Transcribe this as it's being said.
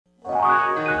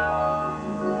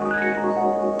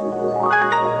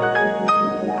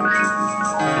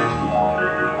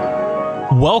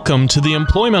Welcome to the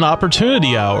Employment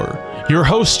Opportunity Hour. Your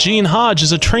host, Gene Hodge,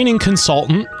 is a training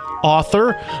consultant,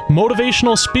 author,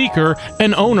 motivational speaker,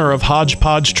 and owner of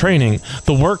Hodgepodge Training,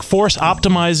 the workforce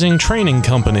optimizing training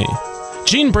company.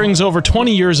 Gene brings over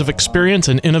 20 years of experience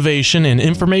and innovation in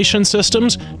information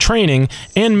systems, training,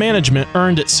 and management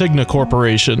earned at Cigna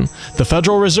Corporation, the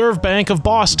Federal Reserve Bank of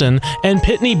Boston, and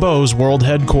Pitney Bowes World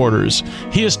Headquarters.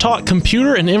 He has taught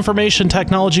computer and information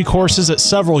technology courses at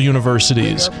several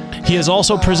universities. He has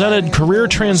also presented career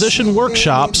transition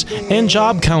workshops and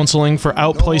job counseling for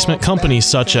outplacement companies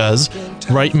such as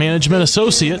Wright Management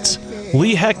Associates,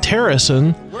 Lee Hecht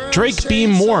Harrison, Drake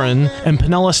Beam Morin, and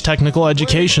Pinellas Technical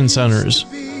Education Centers.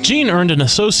 Gene earned an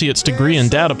associate's degree in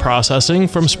data processing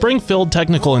from Springfield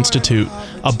Technical Institute,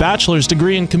 a bachelor's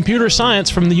degree in computer science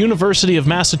from the University of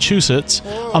Massachusetts,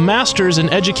 a master's in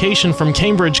education from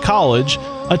Cambridge College,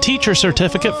 a teacher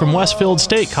certificate from Westfield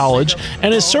State College,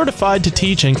 and is certified to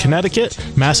teach in Connecticut,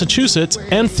 Massachusetts,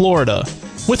 and Florida.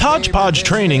 With Hodgepodge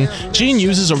Training, Gene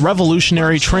uses a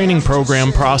revolutionary training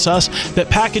program process that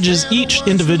packages each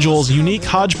individual's unique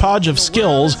hodgepodge of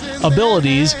skills,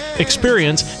 abilities,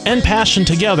 experience, and passion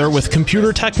together with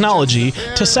computer technology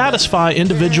to satisfy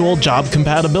individual job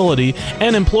compatibility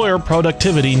and employer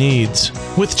productivity needs.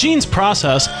 With Gene's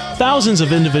process, thousands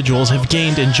of individuals have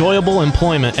gained enjoyable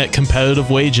employment at competitive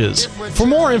wages. For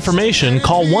more information,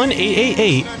 call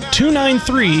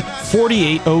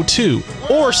 1-888-293-4802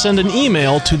 or send an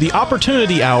email to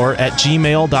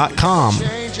theopportunityhour@gmail.com.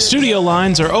 Studio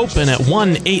lines are open at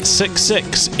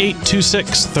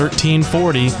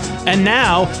 1-866-826-1340. And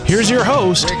now, here's your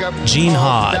host, Gene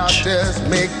Hodge.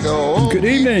 Good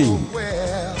evening.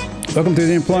 Welcome to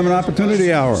the Employment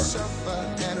Opportunity Hour,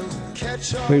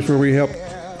 place where we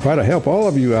try to help all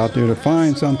of you out there to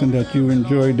find something that you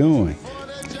enjoy doing.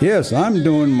 Yes, I'm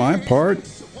doing my part,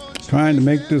 trying to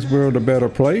make this world a better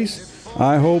place.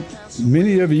 I hope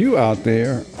many of you out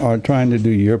there are trying to do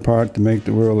your part to make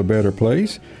the world a better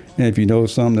place. And if you know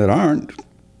some that aren't,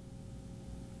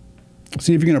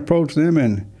 see if you can approach them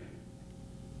and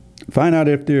find out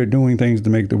if they're doing things to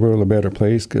make the world a better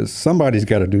place, because somebody's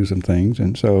got to do some things.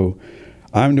 And so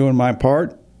I'm doing my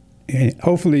part, and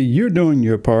hopefully you're doing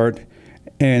your part.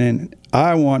 And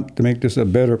I want to make this a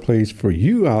better place for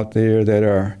you out there that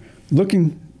are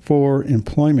looking for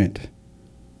employment,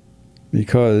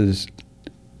 because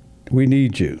we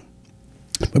need you.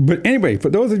 But anyway, for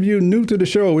those of you new to the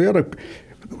show, we have a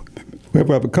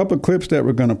couple of clips that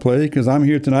we're going to play, because I'm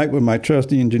here tonight with my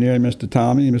trusty engineer, Mr.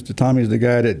 Tommy. Mr. Tommy is the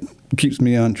guy that keeps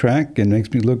me on track and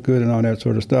makes me look good and all that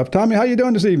sort of stuff. Tommy, how you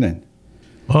doing this evening?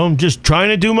 I'm just trying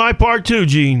to do my part too,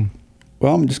 Gene.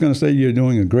 Well, I'm just going to say you're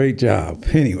doing a great job.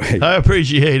 Anyway. I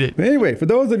appreciate it. But anyway, for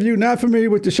those of you not familiar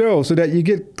with the show, so that you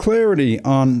get clarity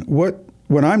on what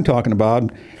I'm talking about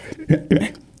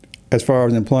as far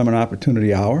as Employment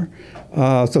Opportunity Hour.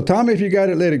 So, Tommy, if you got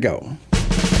it, let it go.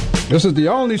 This is the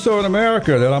only show in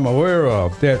America that I'm aware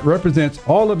of that represents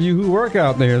all of you who work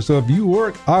out there. So if you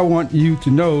work, I want you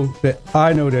to know that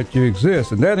I know that you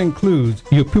exist. And that includes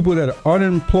you people that are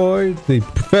unemployed, the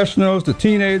professionals, the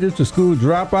teenagers, the school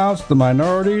dropouts, the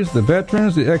minorities, the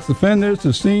veterans, the ex-offenders,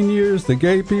 the seniors, the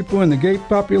gay people in the gay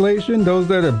population, those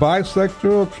that are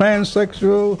bisexual,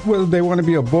 transsexual, whether they want to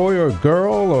be a boy or a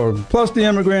girl, or plus the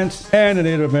immigrants and the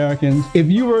Native Americans. If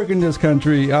you work in this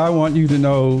country, I want you to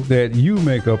know that you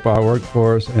make up our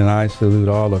workforce, and I salute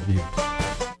all of you.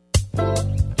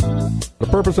 The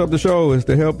purpose of the show is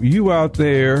to help you out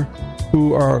there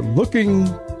who are looking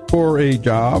for a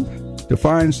job to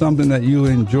find something that you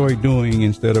enjoy doing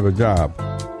instead of a job,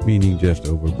 meaning just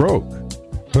over broke.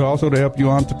 But also to help you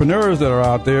entrepreneurs that are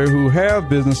out there who have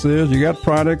businesses, you got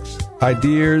products,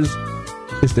 ideas.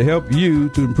 It's to help you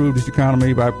to improve this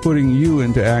economy by putting you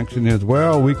into action as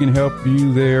well. We can help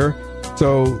you there.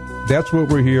 So that's what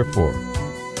we're here for.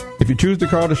 If you choose to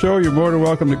call the show, you're more than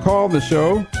welcome to call the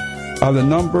show. The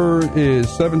number is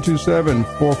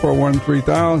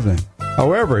 727-441-3000.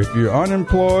 However, if you're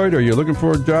unemployed or you're looking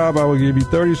for a job, I will give you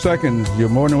 30 seconds. You're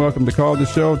more than welcome to call the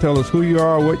show. Tell us who you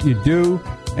are, what you do,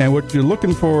 and what you're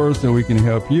looking for so we can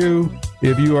help you.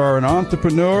 If you are an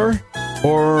entrepreneur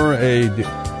or a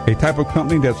type of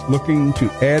company that's looking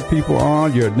to add people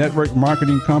on, your network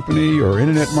marketing company or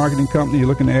internet marketing company, you're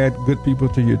looking to add good people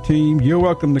to your team, you're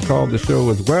welcome to call the show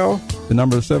as well. The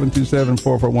number is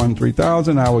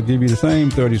 727-441-3000. I will give you the same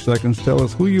 30 seconds. Tell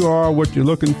us who you are, what you're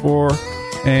looking for,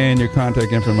 and your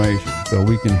contact information so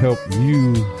we can help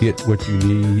you get what you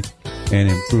need and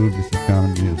improve this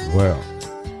economy as well.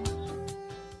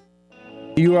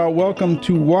 You are welcome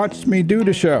to watch me do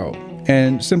the show.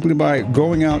 And simply by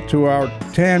going out to our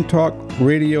Tan Talk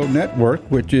radio network,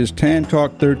 which is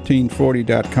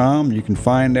tantalk1340.com, you can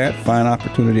find that, find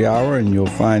Opportunity Hour, and you'll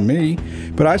find me.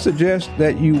 But I suggest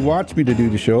that you watch me to do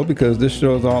the show, because this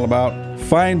show is all about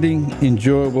finding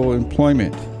enjoyable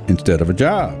employment instead of a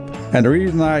job. And the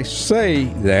reason I say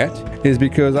that is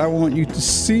because I want you to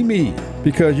see me,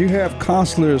 because you have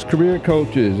counselors, career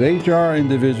coaches, HR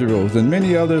individuals, and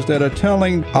many others that are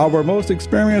telling our most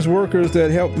experienced workers that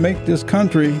help make this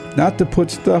country not to put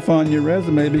stuff on your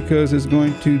resume because it's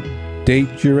going to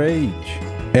date your age,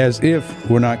 as if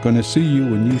we're not going to see you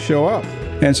when you show up.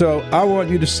 And so I want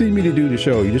you to see me to do the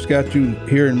show. You just got to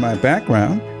hear in my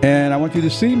background, and I want you to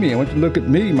see me. I want you to look at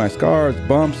me, my scars,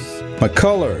 bumps, my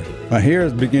color. My hair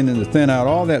is beginning to thin out,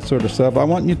 all that sort of stuff. I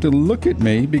want you to look at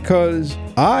me, because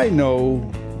I know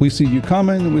we see you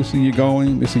coming, we see you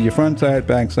going, we see your front side,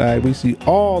 back side. We see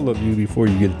all of you before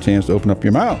you get a chance to open up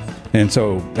your mouth. And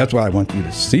so that's why I want you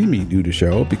to see me do the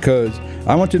show, because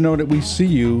I want you to know that we see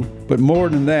you. But more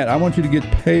than that, I want you to get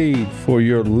paid for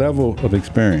your level of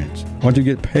experience. I want you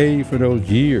to get paid for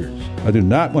those years. I do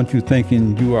not want you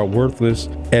thinking you are worthless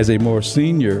as a more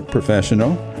senior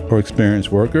professional or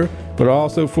experienced worker, but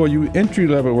also for you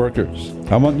entry-level workers.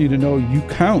 I want you to know you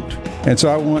count. And so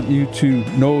I want you to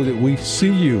know that we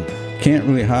see you. Can't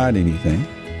really hide anything.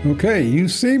 Okay, you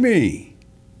see me.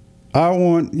 I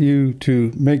want you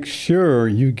to make sure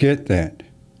you get that,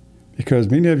 because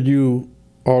many of you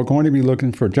are going to be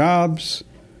looking for jobs.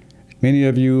 Many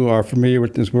of you are familiar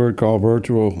with this word called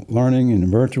virtual learning and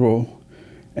virtual.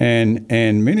 And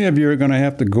many of you are going to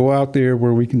have to go out there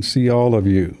where we can see all of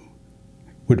you.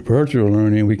 With virtual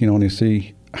learning, we can only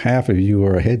see half of you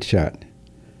or a headshot.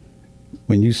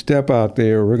 When you step out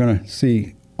there, we're going to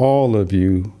see all of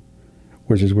you,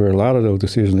 which is where a lot of those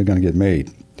decisions are going to get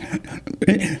made.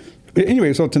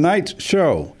 Anyway, so tonight's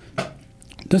show,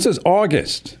 this is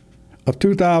August of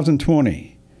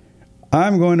 2020.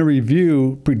 I'm going to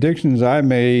review predictions I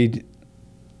made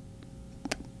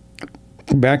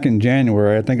back in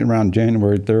January, I think around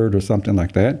January 3rd or something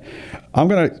like that. I'm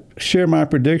going to share my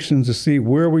predictions to see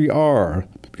where we are.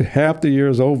 Half the year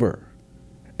is over.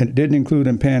 And it didn't include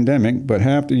a pandemic, but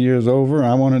half the year is over.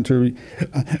 I wanted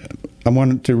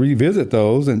to revisit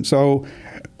those. And so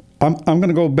I'm going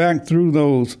to go back through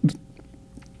those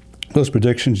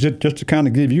predictions just to kind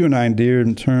of give you an idea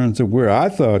in terms of where I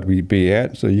thought we'd be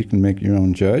at, so you can make your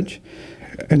own judge.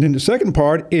 And then the second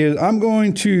part is I'm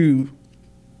going to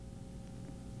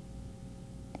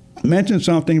mention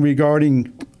something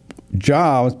regarding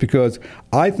jobs, because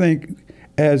I think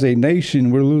as a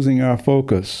nation we're losing our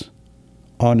focus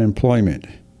on employment.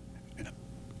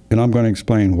 And I'm going to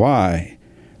explain why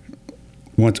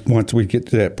once we get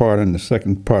to that part in the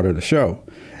second part of the show.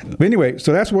 But anyway,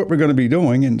 so that's what we're going to be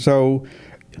doing. And so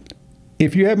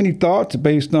if you have any thoughts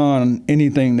based on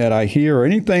anything that I hear or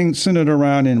anything centered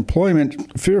around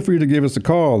employment, feel free to give us a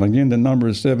call. Again, the number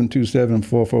is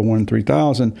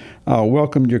 727-441-3000. I'll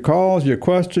welcome your calls, your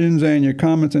questions, and your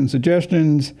comments and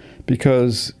suggestions,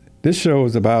 because this show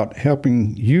is about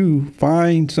helping you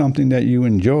find something that you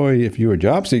enjoy if you're a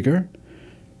job seeker.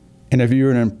 And if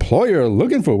you're an employer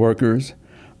looking for workers,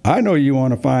 I know you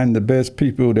want to find the best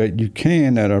people that you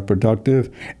can that are productive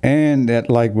and that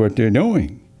like what they're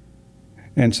doing.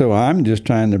 And so I'm just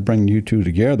trying to bring you two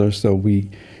together so we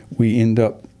end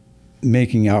up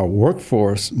making our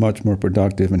workforce much more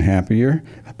productive and happier.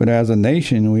 But as a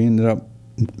nation, we ended up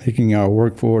making our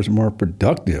workforce more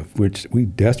productive, which we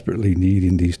desperately need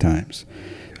in these times.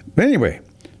 But anyway,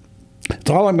 that's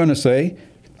all I'm going to say.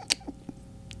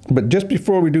 But just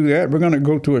before we do that, we're going to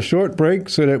go to a short break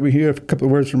so that we hear a couple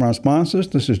of words from our sponsors.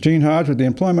 This is Gene Hodge with the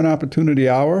Employment Opportunity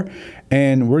Hour,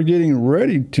 and we're getting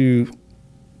ready to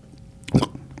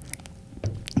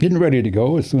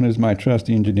go as soon as my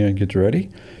trusty engineer gets ready.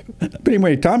 But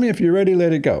anyway, Tommy, if you're ready,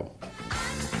 let it go.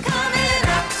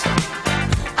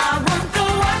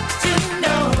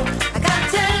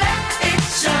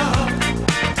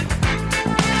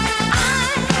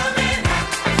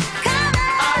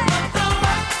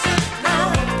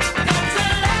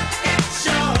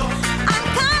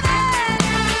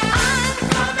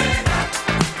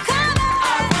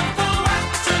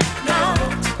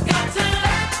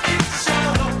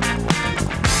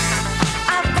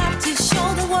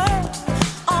 Show the world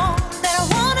all that I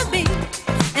wanna be.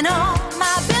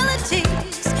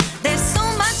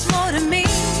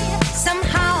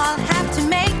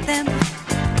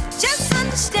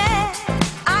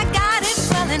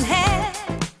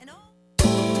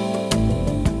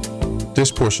 This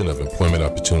portion of Employment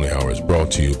Opportunity Hour is brought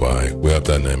to you by Web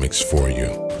Dynamics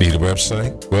 4U. Need a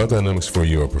website? Web Dynamics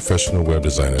 4U are professional web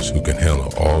designers who can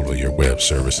handle all of your web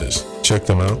services. Check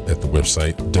them out at the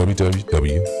website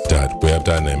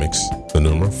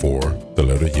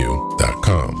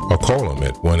www.webdynamics4u.com or call them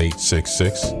at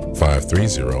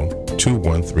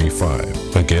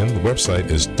 1-866-530-2135. Again, the website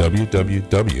is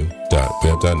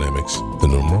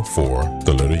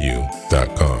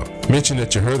www.webdynamics4u.com. Mention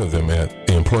that you heard of them at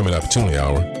the Employment Opportunity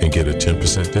Hour and get a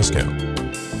 10% discount.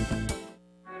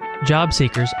 Job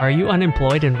seekers, are you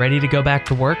unemployed and ready to go back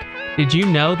to work? Did you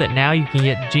know that now you can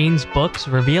get Gene's books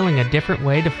revealing a different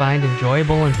way to find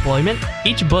enjoyable employment?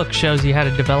 Each book shows you how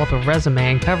to develop a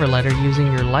resume and cover letter using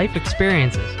your life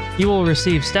experiences. You will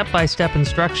receive step-by-step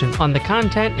instruction on the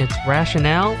content, its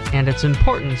rationale, and its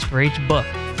importance for each book.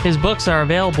 His books are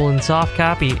available in soft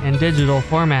copy and digital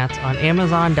formats on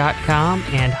Amazon.com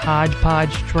and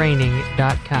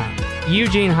HodgepodgeTraining.com.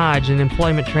 Eugene Hodge, an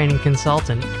employment training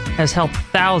consultant, has helped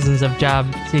thousands of job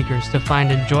seekers to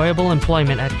find enjoyable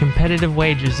employment at competitive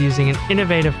wages using an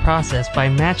innovative process by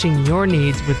matching your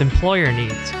needs with employer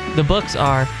needs. The books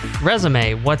are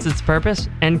Resume, What's Its Purpose?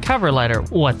 And Cover Letter,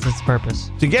 What's Its Purpose?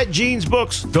 To get Gene's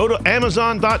books, go to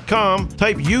Amazon.com,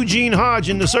 type Eugene Hodge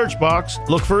in the search box,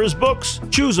 look for his books,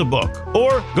 choose a book.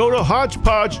 Or go to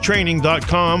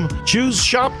HodgepodgeTraining.com, choose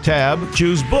Shop tab,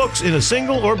 choose books in a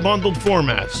single or bundled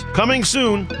formats. Coming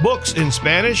soon, books in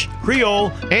Spanish,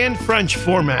 Creole, and French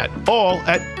format, all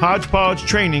at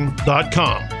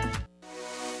HodgepodgeTraining.com.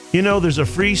 You know, there's a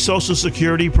free Social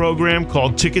Security program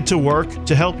called Ticket to Work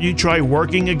to help you try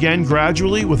working again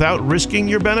gradually without risking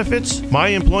your benefits. My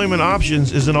Employment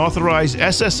Options is an authorized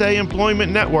SSA employment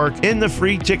network in the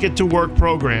free Ticket to Work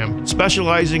program,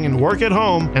 specializing in work at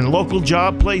home and local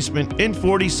job placement in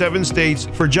 47 states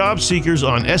for job seekers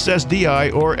on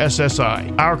SSDI or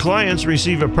SSI. Our clients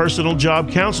receive a personal job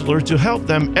counselor to help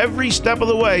them every step of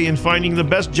the way in finding the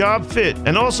best job fit,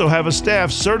 and also have a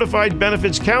staff certified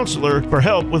benefits counselor for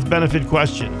help with benefit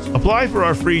questions. Apply for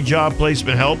our free job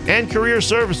placement help and career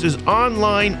services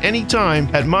online anytime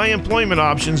at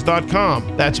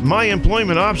myemploymentoptions.com. That's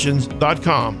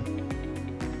myemploymentoptions.com.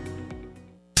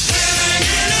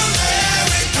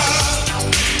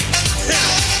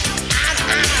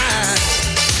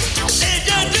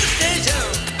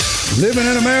 Living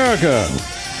in America,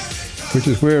 which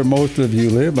is where most of you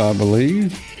live, I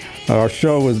believe. Our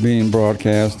show is being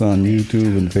broadcast on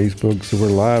YouTube and Facebook, so we're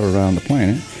live around the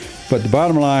planet. But the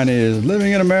bottom line is,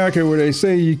 living in America, where they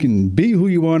say you can be who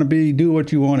you want to be, do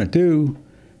what you want to do.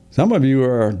 Some of you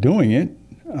are doing it.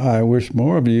 I wish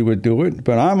more of you would do it.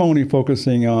 But I'm only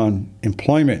focusing on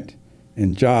employment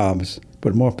and jobs,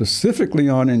 but more specifically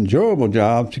on enjoyable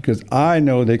jobs, because I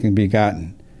know they can be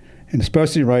gotten. And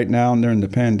especially right now during the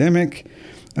pandemic,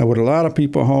 with a lot of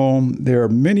people home, there are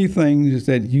many things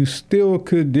that you still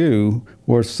could do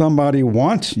where somebody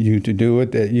wants you to do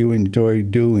it that you enjoy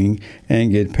doing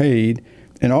and get paid.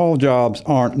 And all jobs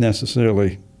aren't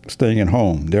necessarily staying at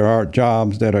home. There are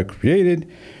jobs that are created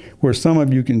where some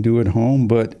of you can do at home,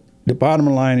 but the bottom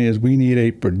line is we need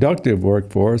a productive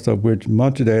workforce, of which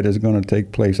much of that is going to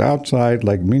take place outside,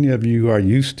 like many of you are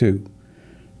used to.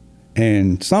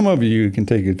 And some of you can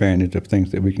take advantage of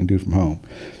things that we can do from home.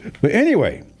 But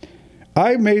anyway,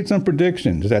 I made some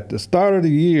predictions at the start of the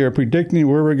year, predicting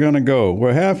where we're going to go.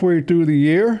 We're halfway through the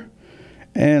year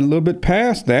and a little bit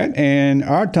past that, and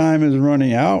our time is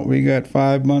running out. We got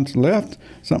 5 months left,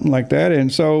 something like that. And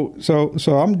so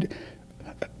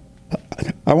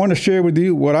I want to share with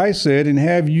you what I said and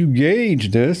have you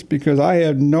gauge this, because I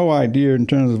have no idea in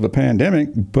terms of the pandemic,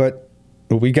 but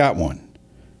we got one.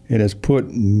 It has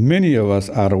put many of us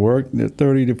out of work. There are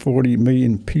 30 to 40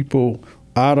 million people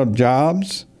out of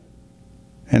jobs.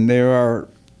 And there are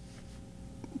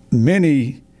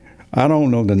many, I don't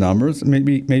know the numbers,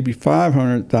 maybe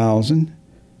 500,000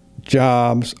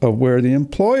 jobs of where the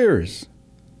employers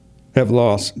have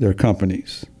lost their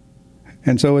companies.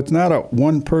 And so it's not a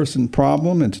one-person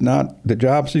problem. It's not the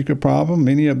job seeker problem.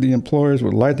 Many of the employers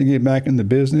would like to get back in the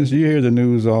business. You hear the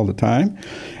news all the time.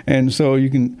 And so you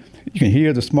can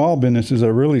hear the small businesses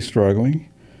are really struggling.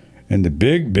 And the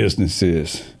big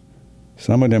businesses,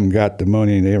 some of them got the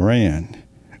money and they ran.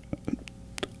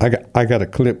 I got a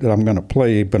clip that I'm going to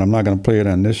play, but I'm not going to play it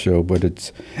on this show, but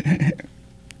it's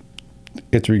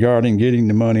regarding getting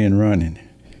the money and running.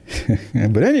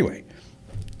 But anyway,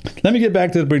 let me get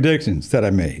back to the predictions that I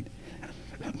made.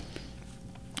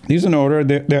 These are in order.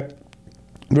 There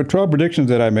were 12 predictions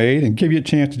that I made, and give you a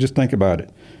chance to just think about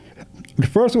it. The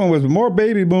first one was more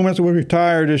baby boomers will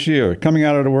retire this year, coming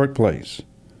out of the workplace.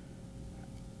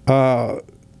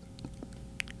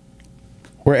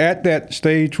 we're at that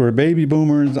stage where baby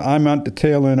boomers, I'm at the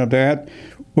tail end of that,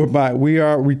 whereby we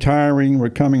are retiring, we're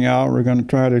coming out, we're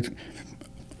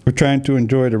trying to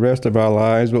enjoy the rest of our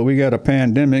lives, but we got a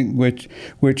pandemic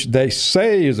which they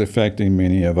say is affecting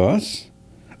many of us,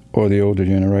 or the older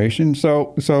generation.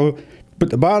 But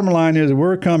the bottom line is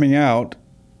we're coming out,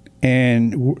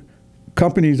 and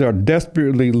companies are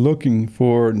desperately looking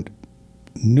for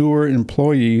newer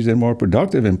employees and more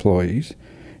productive employees.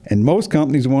 And most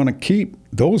companies want to keep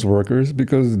those workers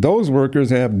because those workers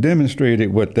have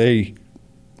demonstrated what they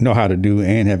know how to do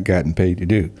and have gotten paid to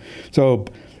do. So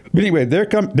anyway, they're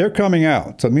coming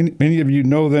out. So many of you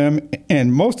know them,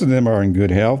 and most of them are in good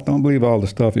health. Don't believe all the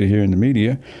stuff you hear in the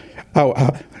media.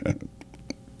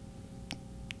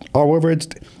 However,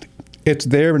 it's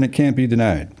there and it can't be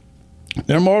denied.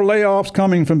 There are more layoffs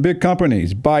coming from big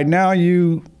companies. By now,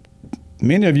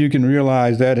 many of you can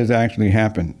realize that has actually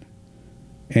happened.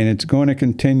 And it's going to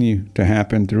continue to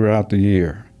happen throughout the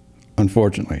year,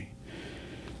 unfortunately.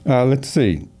 Let's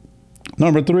see.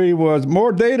 Number 3 was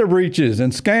more data breaches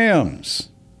and scams.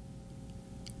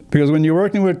 Because when you're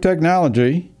working with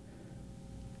technology,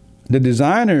 the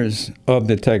designers of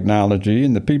the technology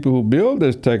and the people who build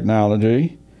this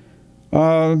technology,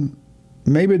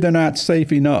 maybe they're not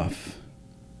safe enough.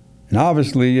 And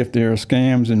obviously, if there are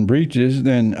scams and breaches,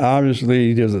 then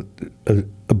obviously there's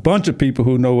a bunch of people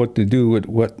who know what to do with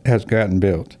what has gotten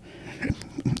built.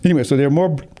 Anyway, so there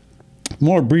are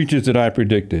more breaches that I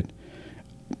predicted.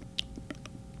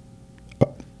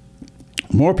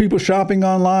 More people shopping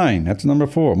online. That's number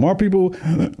 4. More people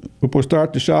will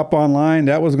start to shop online.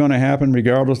 That was going to happen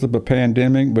regardless of the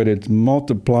pandemic, but it's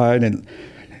multiplied in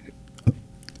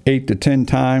 8 to 10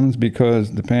 times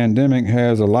because the pandemic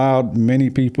has allowed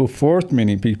forced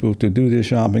many people to do this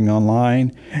shopping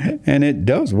online, and it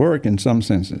does work in some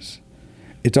senses.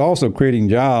 It's also creating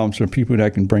jobs for people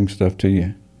that can bring stuff to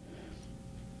you.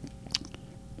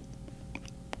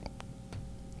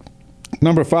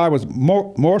 Number 5 was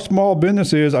more small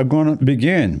businesses are going to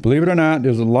begin. Believe it or not,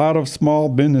 there's a lot of small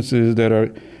businesses that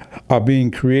are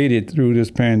being created through this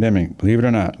pandemic. Believe it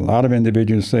or not, a lot of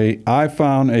individuals say, I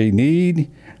found a need,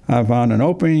 I found an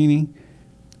opening,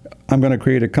 I'm going to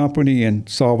create a company and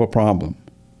solve a problem.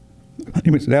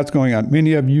 Anyway, so that's going on.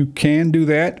 Many of you can do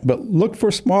that, but look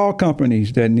for small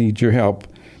companies that need your help.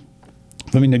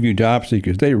 Many of you job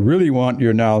seekers, they really want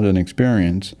your knowledge and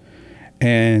experience.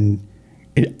 And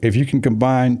if you can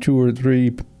combine 2 or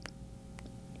 3,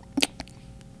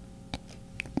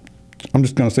 I'm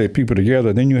just going to say people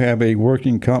together, then you have a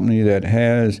working company that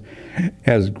has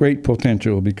great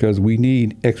potential because we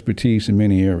need expertise in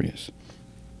many areas.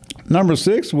 Number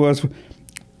 6 was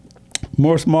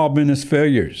more small business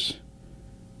failures.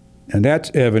 And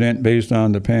that's evident based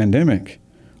on the pandemic,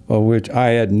 of which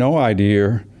I had no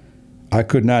idea. I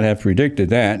could not have predicted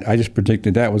that. I just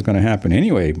predicted that was going to happen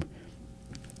anyway.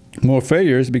 More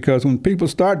failures because when people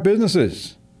start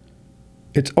businesses,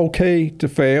 it's okay to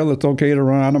fail. It's okay to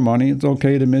run out of money. It's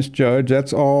okay to misjudge.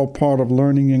 That's all part of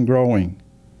learning and growing.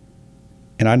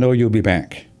 And I know you'll be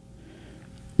back.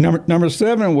 Number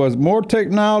 7 was more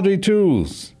technology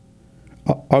tools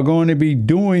are going to be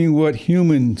doing what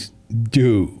humans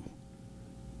do.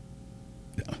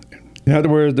 In other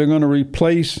words, they're going to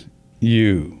replace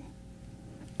you.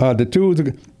 The tools,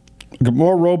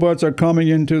 more robots are coming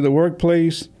into the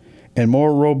workplace and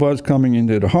more robots coming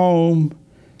into the home,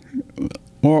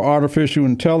 more artificial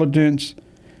intelligence,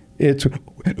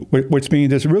 which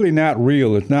means it's really not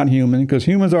real. It's not human because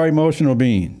humans are emotional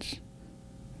beings.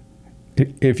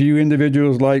 If you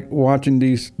individuals like watching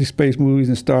these space movies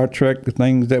and Star Trek, the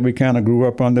things that we kind of grew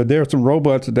up under, there are some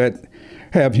robots that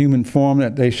have human form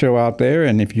that they show out there,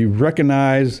 and if you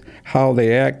recognize how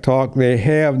they act, talk, they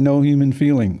have no human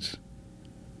feelings.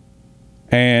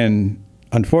 And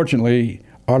unfortunately,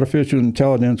 artificial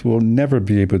intelligence will never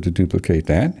be able to duplicate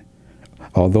that,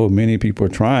 although many people are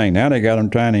trying. Now they got them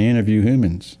trying to interview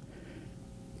humans.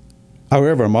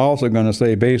 However, I'm also going to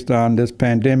say, based on this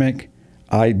pandemic,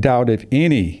 I doubt if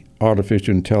any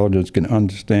artificial intelligence can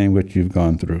understand what you've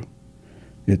gone through.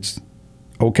 It's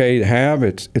okay to have.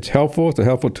 It's helpful. It's a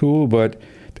helpful tool, but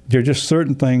there are just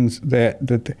certain things that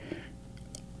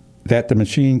the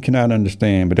machine cannot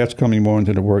understand. But that's coming more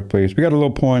into the workplace. We got a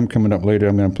little poem coming up later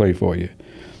I'm going to play for you.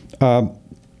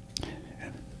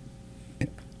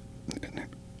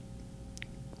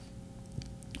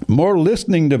 More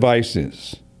listening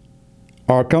devices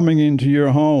are coming into your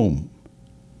home.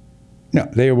 Now,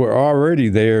 they were already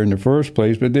there in the first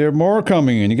place, but there are more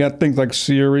coming in. You got things like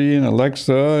Siri and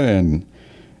Alexa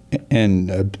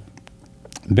and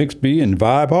Bixby and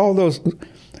Vibe, all those.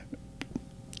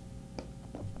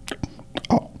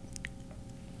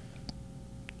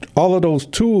 all of those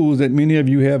tools that many of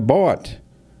you have bought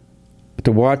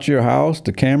to watch your house,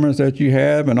 the cameras that you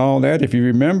have and all that. If you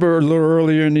remember a little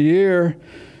earlier in the year,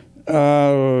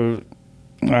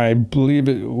 I believe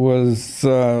it was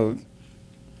I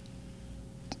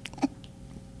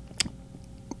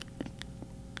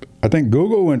think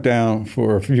Google went down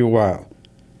for a few while.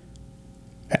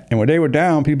 And when they were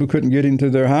down, people couldn't get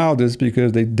into their houses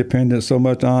because they depended so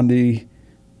much on the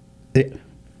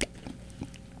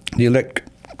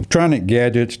electronic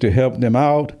gadgets to help them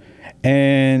out.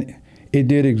 And it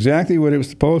did exactly what it was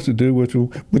supposed to do, which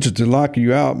is to lock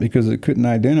you out because it couldn't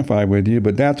identify with you.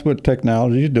 But that's what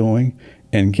technology is doing.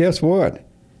 And guess what?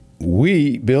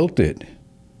 We built it.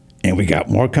 And we got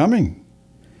more coming.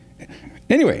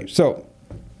 Anyway, so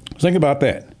think about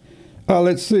that.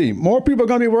 Let's see. More people are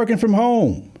going to be working from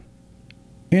home.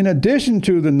 In addition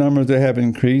to the numbers that have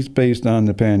increased based on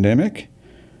the pandemic,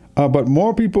 but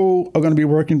more people are going to be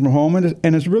working from home.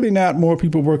 And it's really not more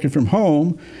people working from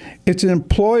home. It's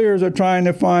employers are trying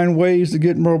to find ways to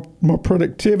get more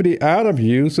productivity out of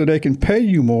you so they can pay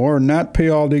you more and not pay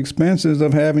all the expenses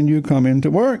of having you come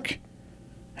into work.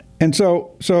 And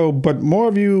but more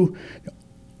of you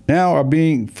now are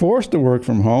being forced to work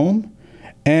from home.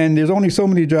 And there's only so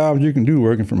many jobs you can do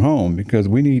working from home because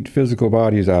we need physical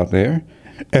bodies out there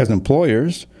as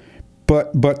employers.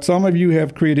 But some of you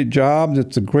have created jobs.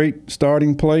 It's a great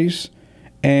starting place.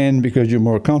 And because you're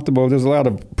more comfortable, there's a lot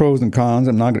of pros and cons.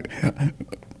 I'm not going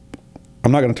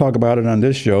to talk about it on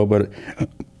this show, but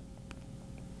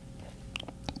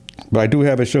I do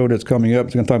have a show that's coming up.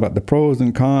 It's going to talk about the pros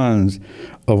and cons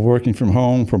of working from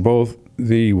home for both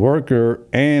the worker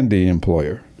and the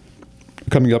employer.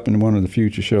 Coming up in one of the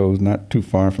future shows, not too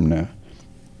far from now.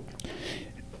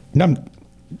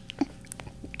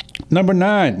 Number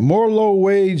 9, more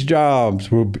low-wage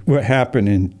jobs will happen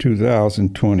in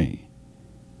 2020.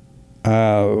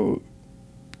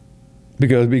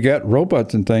 Because we got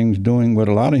robots and things doing what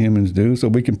a lot of humans do, so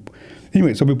we can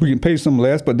pay some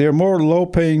less, but there are more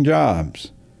low-paying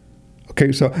jobs.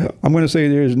 Okay, so I'm going to say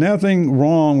there's nothing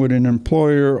wrong with an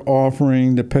employer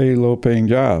offering to pay low-paying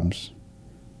jobs.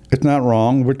 It's not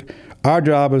wrong, but our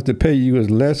job is to pay you as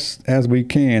less as we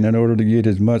can in order to get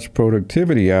as much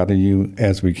productivity out of you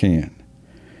as we can.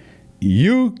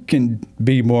 You can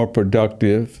be more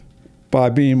productive. By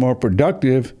being more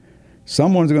productive,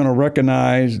 someone's going to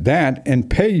recognize that and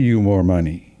pay you more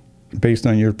money based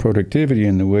on your productivity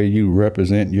and the way you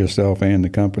represent yourself and the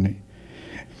company.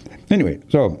 Anyway,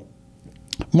 so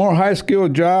more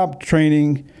high-skilled job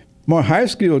training, more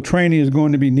high-skilled training is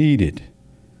going to be needed.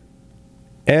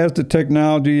 As the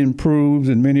technology improves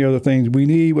and many other things, we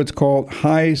need what's called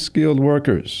high-skilled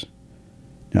workers.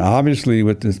 Now, obviously,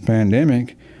 with this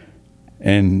pandemic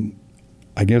and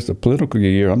I guess the political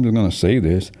year, I'm just going to say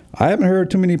this, I haven't heard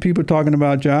too many people talking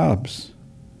about jobs,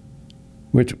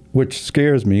 which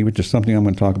scares me, which is something I'm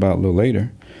going to talk about a little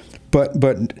later. But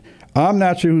I'm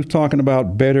not sure who's talking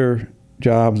about better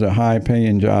jobs or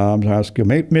high-paying jobs, high skill.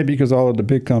 Maybe because all of the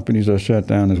big companies are shut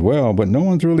down as well, but no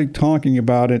one's really talking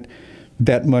about it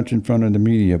that much in front of the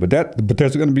media. But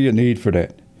there's going to be a need for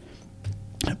that.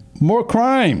 More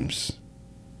crimes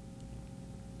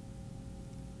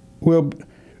will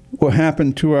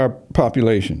happen to our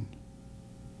population.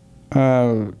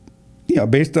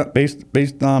 Based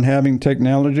on having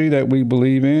technology that we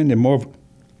believe in, and more,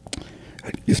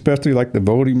 especially like the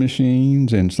voting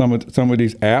machines and some of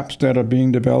these apps that are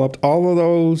being developed. All of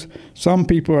those, some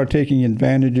people are taking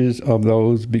advantages of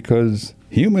those because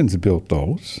humans built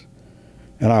those.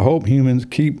 And I hope humans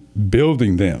keep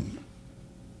building them.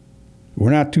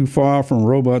 We're not too far from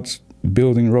robots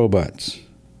building robots.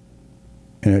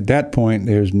 And at that point,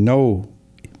 there's no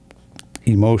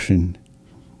emotion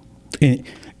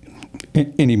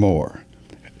anymore.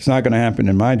 It's not going to happen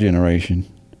in my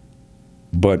generation,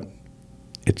 but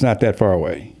it's not that far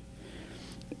away.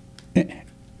 And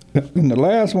the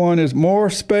last one is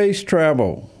more space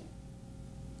travel.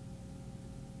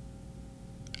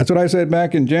 That's what I said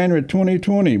back in January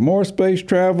 2020. More space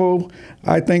travel.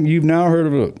 I think you've now heard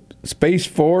of a Space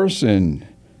Force and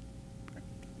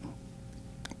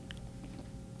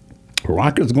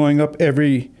rockets going up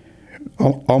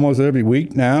almost every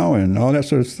week now and all that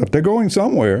sort of stuff. They're going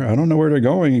somewhere. I don't know where they're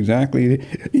going exactly.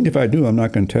 Even if I do, I'm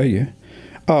not going to tell you.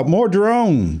 More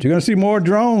drones. You're going to see more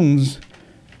drones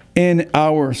in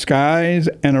our skies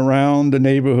and around the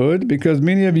neighborhood because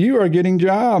many of you are getting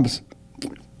jobs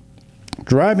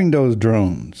driving those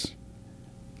drones.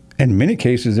 In many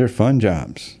cases, they're fun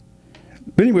jobs.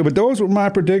 But anyway, those were my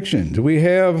predictions. We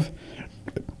have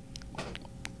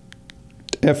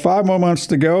 5 more months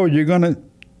to go. You're going to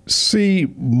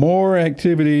see more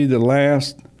activity the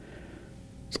last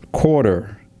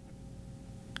quarter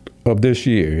of this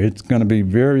year. It's going to be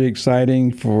very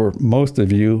exciting for most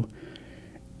of you,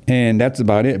 and that's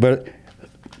about it. But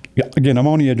again, I'm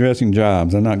only addressing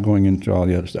jobs. I'm not going into all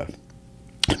the other stuff.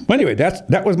 But anyway,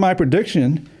 that was my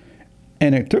prediction,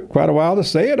 and it took quite a while to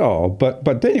say it all.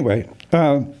 But anyway,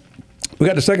 we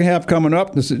got the second half coming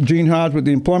up. This is Gene Hodge with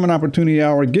the Employment Opportunity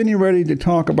Hour, getting ready to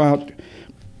talk about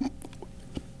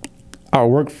our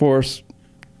workforce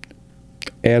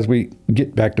as we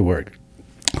get back to work.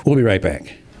 We'll be right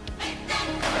back.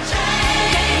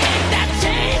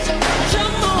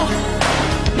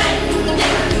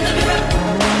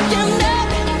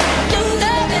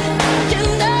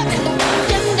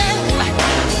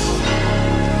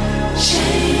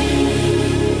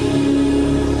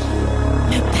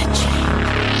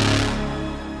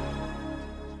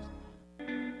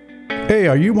 Hey,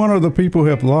 are you one of the people who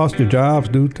have lost your jobs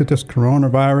due to this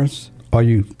coronavirus? Are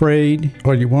you afraid?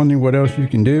 Are you wondering what else you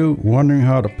can do? Wondering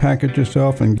how to package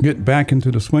yourself and get back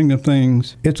into the swing of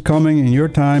things? It's coming and your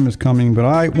time is coming, but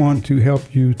I want to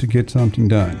help you to get something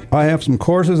done. I have some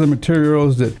courses and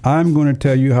materials that I'm going to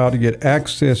tell you how to get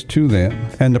access to them,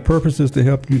 and the purpose is to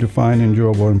help you to find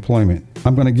enjoyable employment.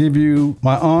 I'm going to give you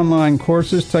my online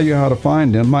courses, tell you how to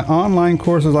find them. My online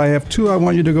courses, I have two I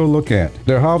want you to go look at.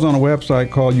 They're housed on a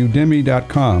website called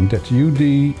udemy.com. That's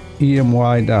udemy.com.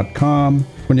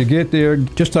 When you get there,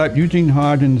 just type Eugene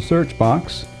Hodge in the search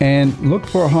box and look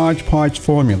for Hodgepodge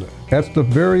Formula. That's the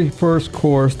very first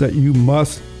course that you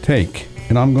must take.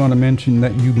 And I'm going to mention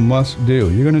that you must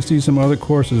do. You're going to see some other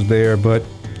courses there, but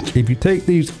if you take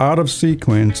these out of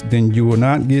sequence, then you will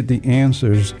not get the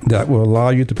answers that will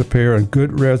allow you to prepare a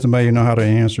good resume and know how to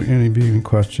answer interviewing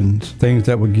questions, things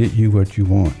that will get you what you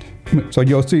want. So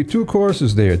you'll see two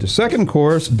courses there. The second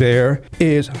course there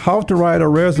is how to write a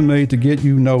resume to get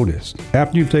you noticed.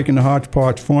 After you've taken the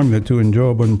Hodgepodge Formula to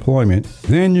enjoyable employment,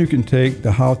 then you can take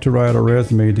the how to write a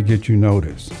resume to get you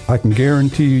noticed. I can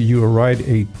guarantee you will write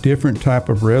a different type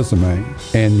of resume,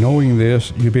 and knowing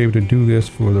this, you'll be able to do this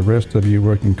for the rest of your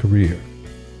working career.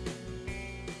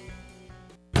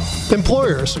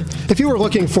 Employers, if you are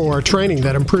looking for training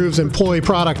that improves employee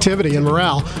productivity and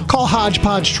morale, call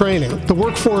Hodgepodge Training, the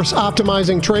workforce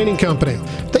optimizing training company.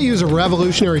 They use a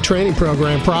revolutionary training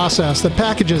program process that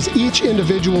packages each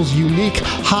individual's unique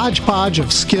hodgepodge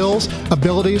of skills,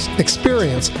 abilities,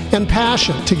 experience, and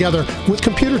passion together with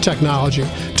computer technology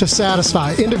to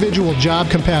satisfy individual job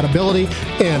compatibility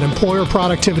and employer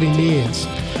productivity needs.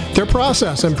 Their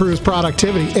process improves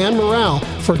productivity and morale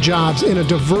for jobs in a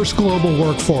diverse global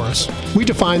workforce. We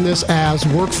define this as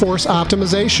workforce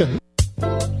optimization.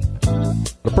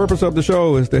 The purpose of the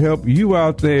show is to help you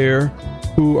out there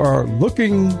who are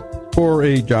looking for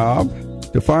a job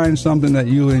to find something that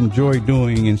you enjoy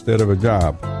doing instead of a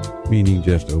job, meaning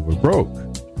just over broke.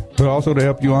 But also to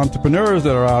help you entrepreneurs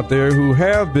that are out there who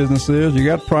have businesses, you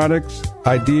got products,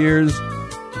 ideas.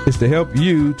 It's to help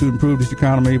you to improve this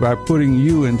economy by putting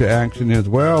you into action as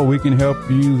well. We can help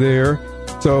you there.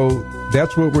 So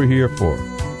that's what we're here for.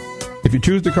 If you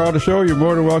choose to call the show, you're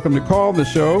more than welcome to call the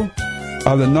show.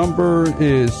 The number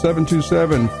is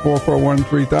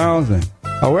 727-441-3000.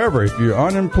 However, if you're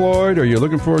unemployed or you're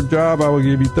looking for a job, I will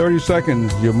give you 30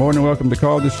 seconds. You're more than welcome to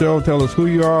call the show. Tell us who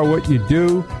you are, what you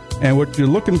do, and what you're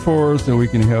looking for so we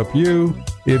can help you.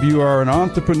 If you are an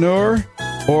entrepreneur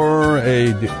or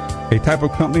a type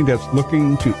of company that's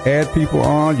looking to add people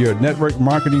on, you're a network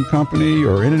marketing company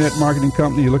or internet marketing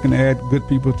company, you're looking to add good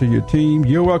people to your team,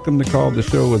 you're welcome to call the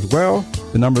show as well.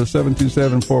 The number is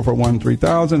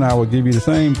 727-441-3000. I will give you the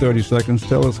same 30 seconds.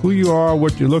 Tell us who you are,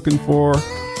 what you're looking for,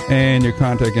 and your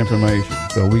contact information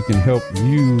so we can help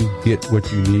you get what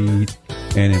you need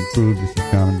and improve this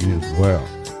economy as well.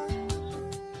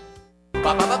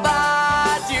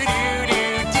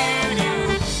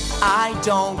 I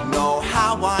don't know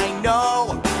how I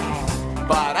know,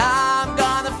 but I'm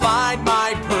gonna find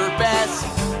my purpose.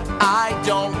 I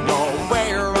don't know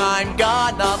where I'm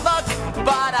gonna look,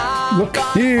 but I'm Look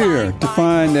here to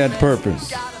find that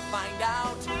purpose.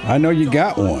 I know you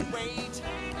got one.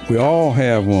 We all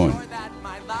have one.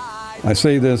 I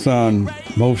say this on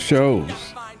most shows.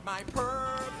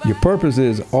 Your purpose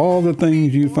is all the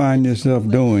things you find yourself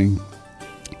doing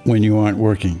when you aren't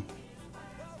working.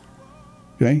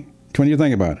 Okay? When you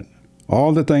think about it,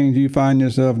 all the things you find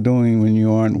yourself doing when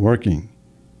you aren't working,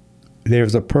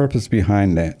 there's a purpose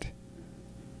behind that.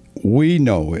 We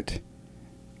know it,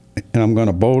 and I'm going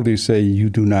to boldly say you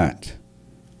do not.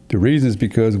 The reason is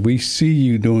because we see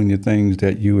you doing the things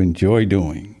that you enjoy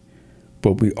doing,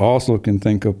 but we also can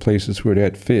think of places where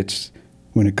that fits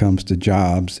when it comes to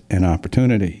jobs and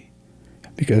opportunity,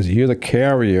 because you're the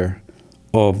carrier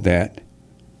of that.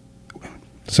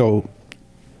 So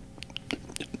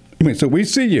we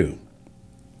see you.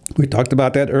 We talked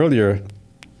about that earlier,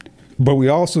 but we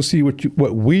also see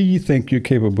what we think you're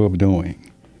capable of doing.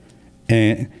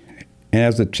 And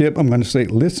as a tip, I'm going to say,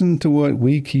 listen to what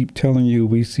we keep telling you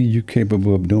we see you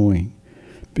capable of doing,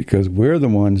 because we're the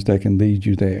ones that can lead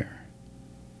you there.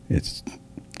 It's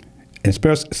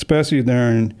especially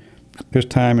during this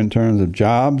time in terms of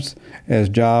jobs, as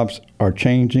jobs are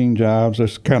changing, jobs are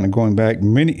kind of going back.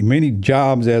 Many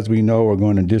jobs, as we know, are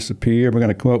going to disappear. We're going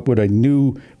to come up with a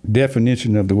new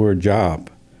definition of the word job,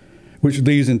 which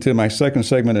leads into my second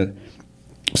segment of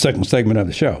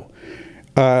the show.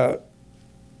 I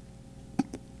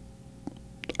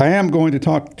am going to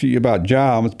talk to you about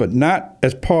jobs, but not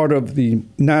as part of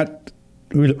not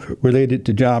related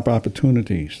to job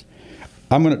opportunities.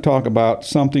 I'm going to talk about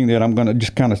something that I'm going to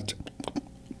just kind of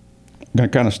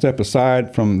step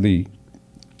aside from the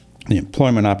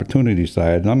employment opportunity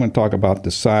side, and I'm going to talk about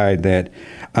the side that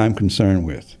I'm concerned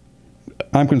with.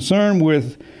 I'm concerned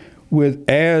with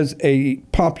as a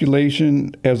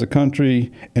population, as a country,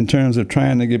 in terms of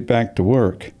trying to get back to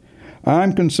work.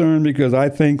 I'm concerned because I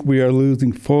think we are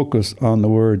losing focus on the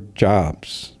word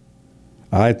jobs.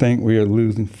 I think we are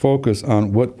losing focus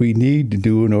on what we need to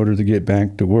do in order to get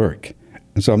back to work.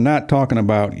 And so I'm not talking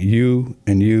about you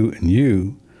and you and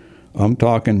you. I'm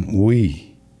talking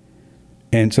we.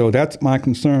 And so that's my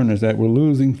concern, is that we're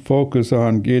losing focus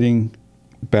on getting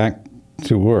back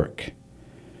to work.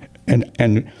 And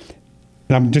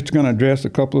I'm just going to address a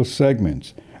couple of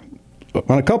segments.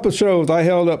 On a couple of shows, I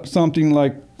held up a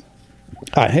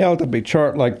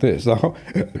chart like this.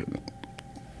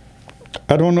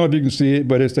 I don't know if you can see it,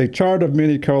 but it's a chart of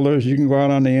many colors. You can go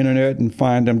out on the internet and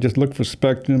find them. Just look for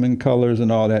spectrum and colors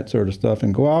and all that sort of stuff,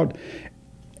 and go out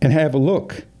and have a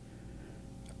look.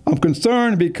 I'm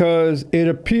concerned because it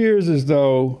appears as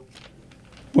though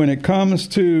when it comes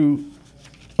to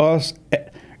us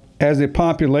as a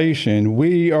population,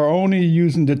 we are only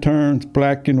using the terms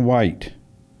black and white.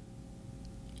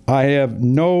 I have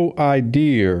no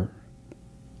idea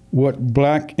what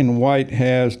black and white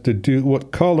has to do,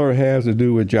 what color has to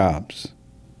do with jobs.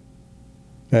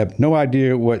 I have no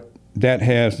idea what that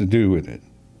has to do with it.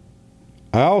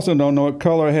 I also don't know what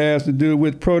color has to do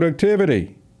with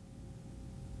productivity.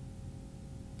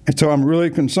 And so I'm really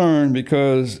concerned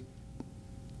because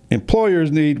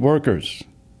employers need workers.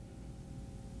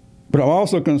 But I'm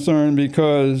also concerned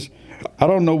because I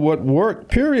don't know what work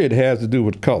period has to do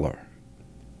with color,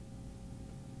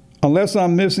 unless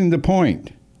I'm missing the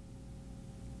point.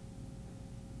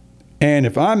 And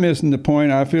if I'm missing the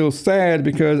point, I feel sad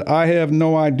because I have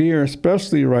no idea,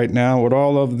 especially right now with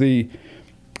all the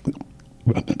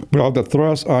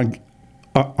thrust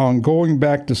on going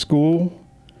back to school,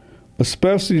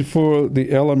 especially for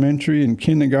the elementary and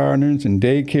kindergartners and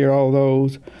daycare, all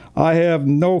those. I have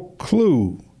no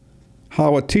clue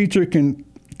how a teacher can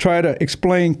try to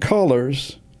explain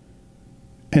colors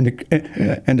and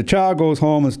the child goes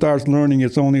home and starts learning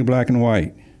it's only black and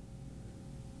white.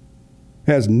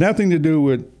 It has nothing to do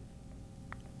with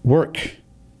work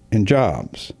and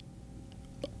jobs.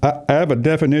 I have a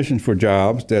definition for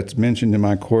jobs that's mentioned in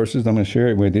my courses. I'm going to share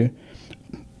it with you.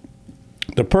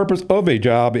 The purpose of a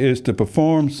job is to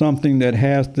perform something that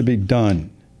has to be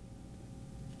done.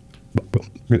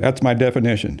 That's my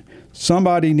definition.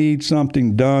 Somebody needs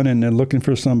something done and they're looking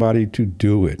for somebody to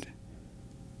do it.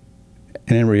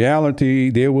 And in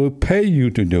reality, they will pay you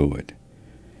to do it.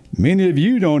 Many of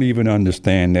you don't even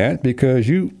understand that because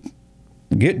you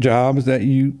get jobs that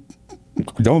you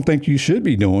don't think you should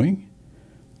be doing.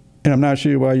 And I'm not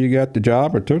sure why you got the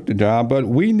job or took the job, but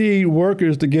we need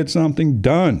workers to get something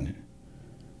done.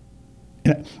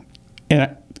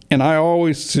 And I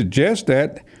always suggest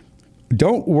that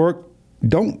don't go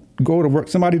to work.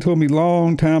 Somebody told me a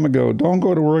long time ago, don't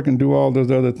go to work and do all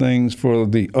those other things for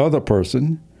the other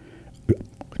person.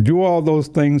 Do all those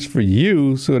things for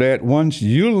you so that once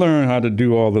you learn how to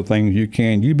do all the things you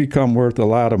become worth a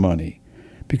lot of money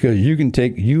because you can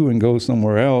take you and go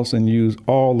somewhere else and use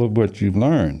all of what you've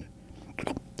learned.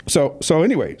 So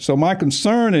anyway, so my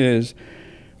concern is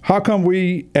how come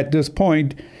we at this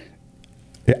point,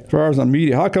 as far as on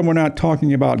media, how come we're not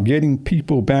talking about getting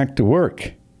people back to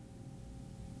work?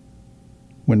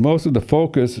 When most of the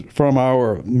focus from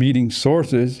our meeting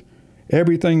sources,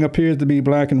 everything appears to be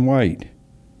black and white.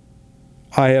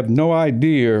 I have no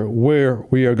idea where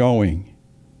we are going.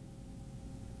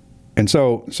 And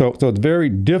so it's very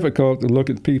difficult to look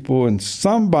at people and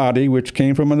somebody which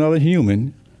came from another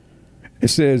human, it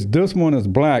says this one is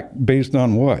black based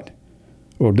on what?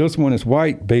 Or this one is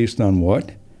white based on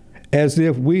what? As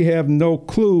if we have no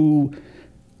clue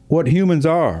what humans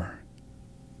are.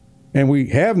 And we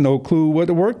have no clue what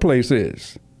the workplace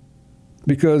is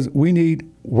because we need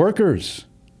workers,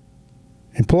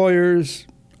 employers,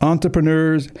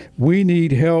 entrepreneurs. We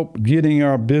need help getting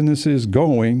our businesses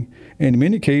going. In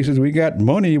many cases, we got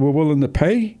money we're willing to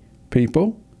pay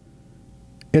people.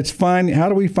 It's finding, how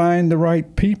do we find the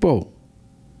right people?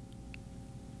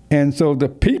 And so the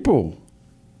people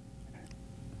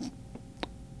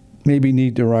maybe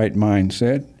need the right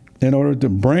mindset in order to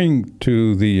bring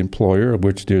to the employer, of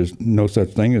which there's no such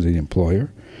thing as the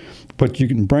employer. But you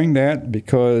can bring that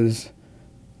because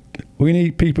we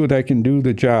need people that can do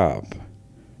the job.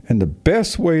 And the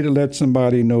best way to let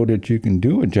somebody know that you can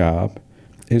do a job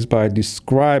is by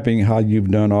describing how you've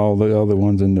done all the other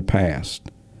ones in the past.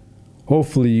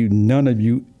 Hopefully none of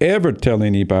you ever tell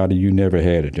anybody you never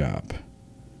had a job,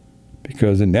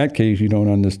 because in that case you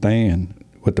don't understand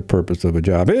what the purpose of a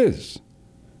job is.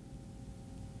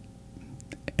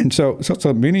 And so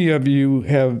many of you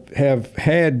have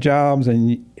had jobs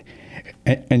and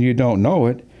you don't know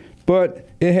it, but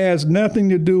it has nothing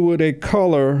to do with a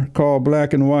color called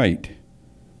black and white.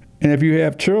 And if you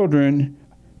have children,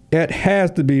 it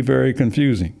has to be very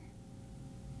confusing.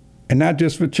 And not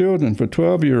just for children, for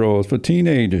 12-year-olds, for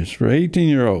teenagers, for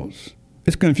 18-year-olds.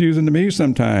 It's confusing to me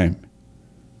sometimes.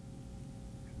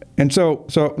 And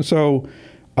so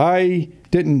I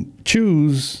didn't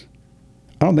choose,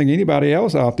 I don't think anybody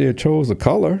else out there chose a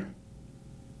color.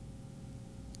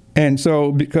 And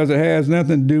so, because it has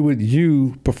nothing to do with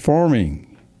you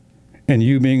performing and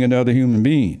you being another human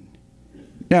being.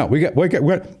 Now, we got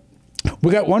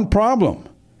one problem,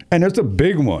 and it's a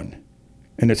big one,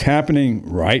 and it's happening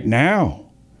right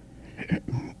now.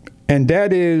 And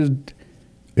that is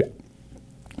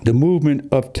the movement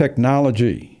of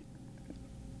technology.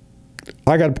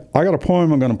 I got a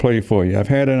poem I'm going to play for you. I've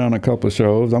had it on a couple of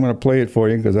shows. I'm going to play it for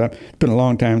you because it's been a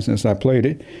long time since I played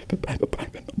it.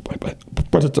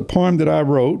 But it's a poem that I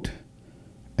wrote,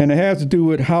 and it has to do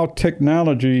with how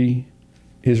technology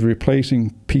is replacing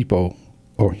people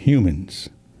or humans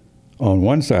on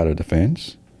one side of the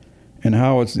fence, and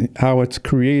how it's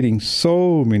creating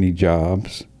so many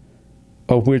jobs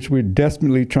of which we're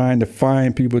desperately trying to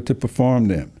find people to perform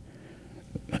them.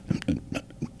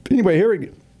 Anyway, here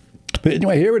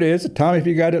it is. Tommy, if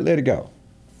you got it, let it go.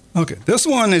 Okay, this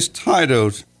one is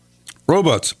titled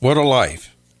Robots, What a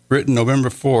Life, written November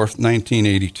 4th,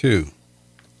 1982.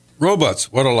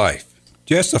 Robots, what a life.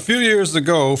 Just a few years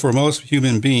ago, for most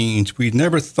human beings, we'd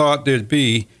never thought there'd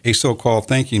be a so-called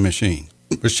thinking machine.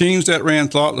 Machines that ran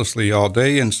thoughtlessly all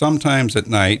day and sometimes at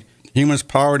night. Humans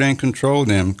powered and controlled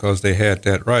them because they had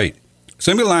that right.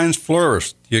 Assembly lines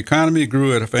flourished. The economy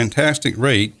grew at a fantastic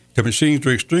rate. The machines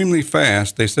were extremely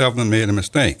fast. They seldom made a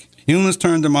mistake. Humans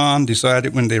turned them on,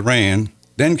 decided when they ran.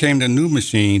 Then came the new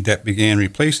machine that began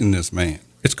replacing this man.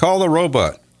 It's called a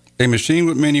robot, a machine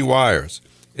with many wires.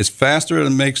 It's faster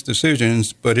and makes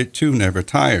decisions, but it too never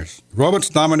tires. Robots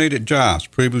dominated jobs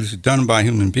previously done by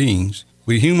human beings.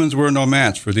 We humans were no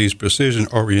match for these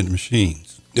precision-oriented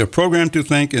machines. They're programmed to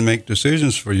think and make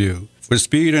decisions for you with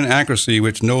speed and accuracy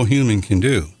which no human can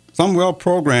do. Some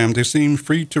well-programmed, they seem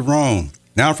free to roam.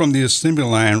 Now from the assembly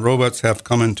line, robots have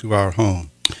come into our home.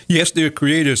 Yes, their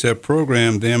creators have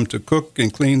programmed them to cook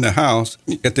and clean the house,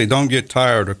 yet they don't get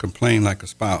tired or complain like a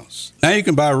spouse. Now you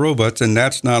can buy robots, and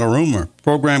that's not a rumor.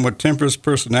 Programmed with tempers,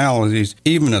 personalities,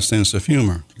 even a sense of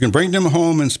humor. You can bring them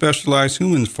home in specialized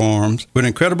human forms with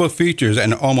incredible features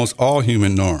and almost all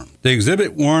human norms. They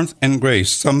exhibit warmth and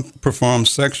grace. Some perform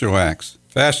sexual acts.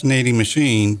 Fascinating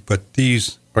machine, but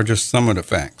these are just some of the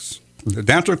facts. The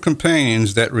natural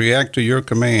companions that react to your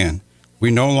command.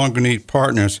 We no longer need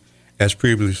partners as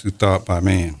previously thought by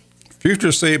man.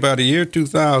 Futurists say by the year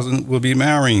 2000, we'll be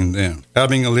marrying them.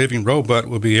 Having a living robot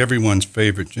will be everyone's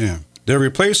favorite gem. They'll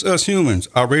replace us humans.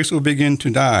 Our race will begin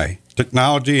to die.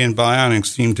 Technology and bionics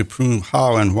seem to prove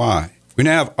how and why. We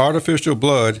now have artificial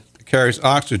blood that carries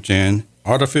oxygen,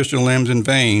 artificial limbs and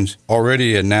veins,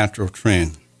 already a natural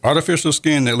trend. Artificial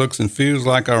skin that looks and feels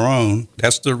like our own,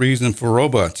 that's the reason for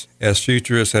robots, as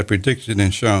futurists have predicted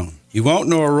and shown. You won't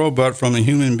know a robot from a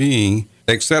human being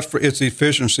except for its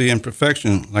efficiency and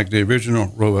perfection like the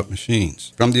original robot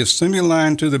machines. From the assembly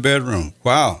line to the bedroom,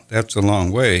 wow, that's a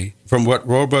long way from what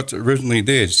robots originally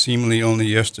did, seemingly only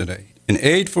yesterday. An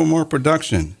aid for more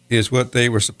production is what they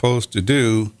were supposed to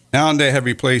do. Now they have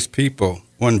replaced people.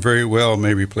 One very well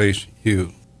may replace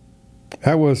you.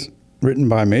 That was written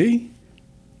by me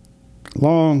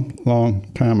long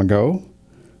time ago,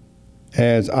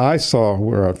 as I saw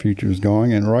where our future is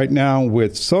going. And right now,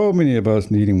 with so many of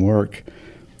us needing work,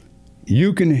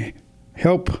 you can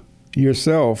help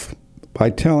yourself by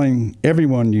telling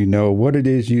everyone you know what it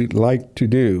is you'd like to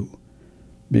do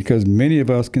because many of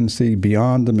us can see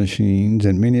beyond the machines,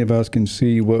 and many of us can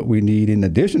see what we need in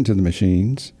addition to the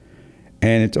machines,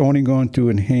 and it's only going to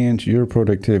enhance your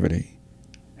productivity.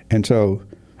 And so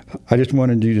I just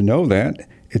wanted you to know that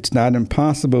it's not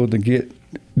impossible to get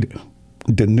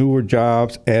the newer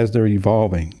jobs as they're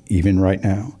evolving, even right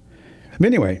now. But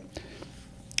anyway,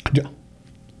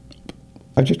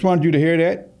 I just wanted you to hear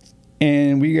that,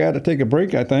 and we got to take a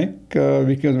break, I think,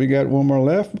 because we got one more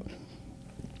left.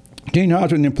 Gene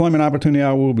Hodge with the Employment Opportunity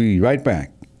Hour will be right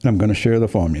back. I'm going to share the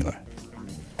formula.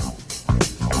 You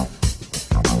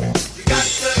got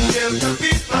to give the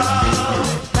people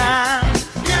time.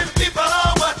 Give people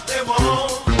what they want. Well.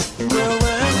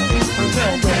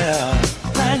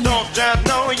 Don't you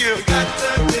know you got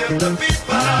to give the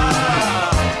people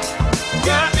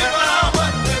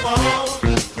what they want.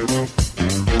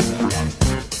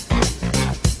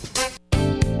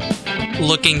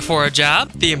 Looking for a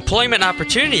job? The Employment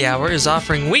Opportunity Hour is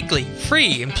offering weekly,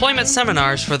 free employment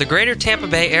seminars for the greater Tampa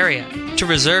Bay area. To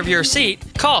reserve your seat,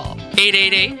 call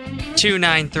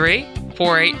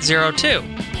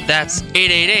 888-293-4802. That's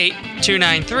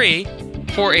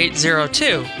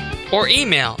 888-293-4802. Or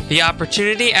email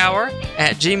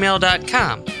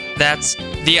theopportunityhour@gmail.com. That's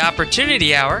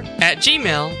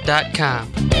theopportunityhour@gmail.com.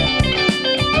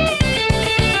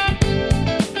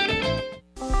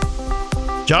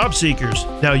 Job seekers,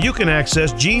 now you can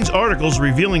access Gene's articles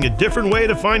revealing a different way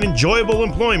to find enjoyable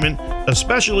employment,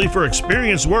 especially for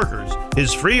experienced workers.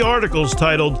 His free articles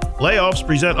titled Layoffs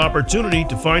Present Opportunity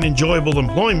to Find Enjoyable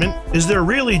Employment, Is There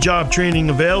Really Job Training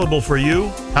Available for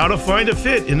You? How to Find a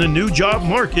Fit in the New Job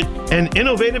Market, an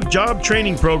Innovative Job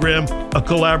Training Program, a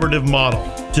Collaborative Model.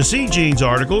 To see Gene's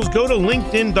articles, go to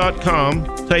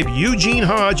LinkedIn.com, type Eugene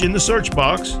Hodge in the search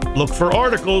box, look for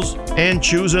articles, and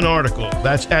choose an article.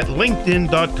 That's at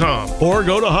LinkedIn.com. Or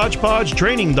go to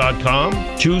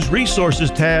HodgepodgeTraining.com, choose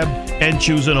Resources tab, and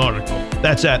choose an article.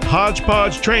 That's at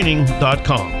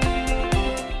HodgepodgeTraining.com.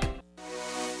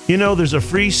 You know, there's a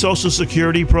free Social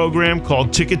Security program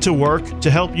called Ticket to Work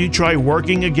to help you try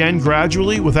working again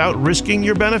gradually without risking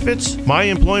your benefits. My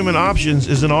Employment Options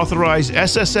is an authorized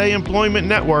SSA employment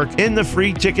network in the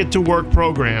free Ticket to Work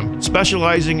program,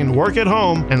 specializing in work at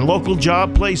home and local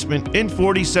job placement in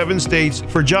 47 states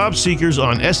for job seekers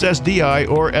on SSDI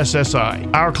or SSI.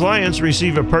 Our clients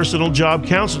receive a personal job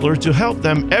counselor to help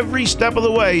them every step of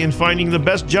the way in finding the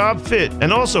best job fit,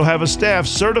 and also have a staff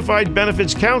certified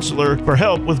benefits counselor for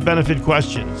help with benefit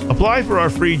questions. Apply for our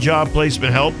free job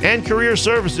placement help and career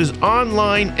services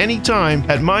online anytime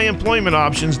at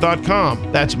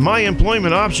myemploymentoptions.com. That's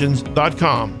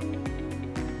myemploymentoptions.com.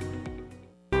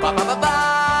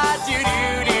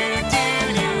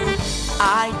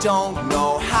 I don't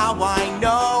know how I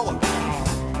know,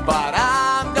 but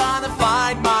I'm gonna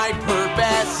find my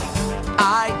purpose.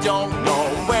 I don't know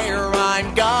where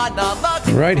I'm gonna look.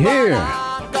 Right here.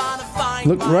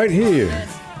 Look right here.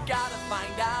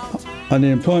 On the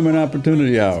Employment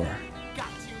Opportunity Hour.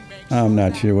 I'm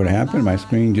not sure what happened. My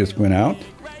screen just went out.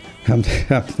 I'm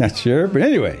not sure. But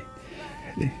anyway,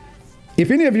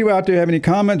 if any of you out there have any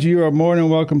comments, you are more than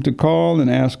welcome to call and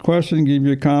ask questions, give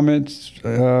your comments,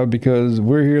 because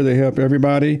we're here to help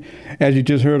everybody. As you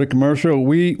just heard a commercial, I'm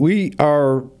going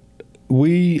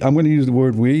to use the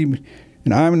word we,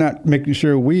 and I'm not making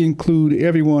sure we include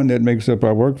everyone that makes up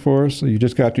our workforce. So you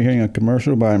just got to hearing a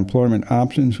commercial by Employment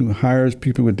Options, who hires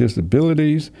people with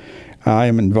disabilities. I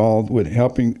am involved with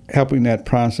helping that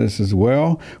process as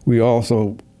well. We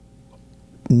also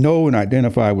know and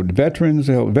identify with veterans,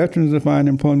 to help veterans to find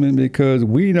employment, because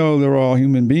we know they're all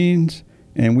human beings,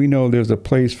 and we know there's a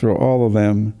place for all of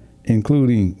them,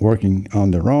 including working on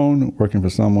their own, working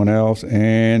for someone else,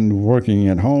 and working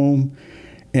at home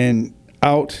and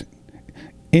out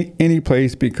in any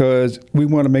place, because we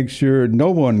want to make sure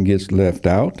no one gets left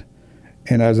out.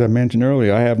 And as I mentioned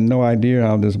earlier, I have no idea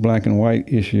how this black and white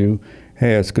issue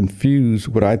has confused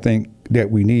what I think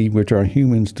that we need, which are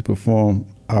humans to perform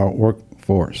our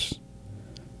workforce.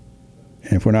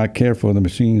 And if we're not careful, the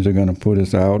machines are going to put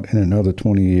us out in another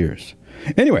 20 years.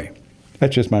 Anyway,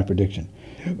 that's just my prediction.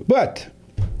 But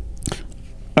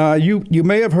you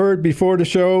may have heard before the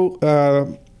show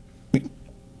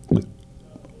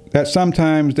that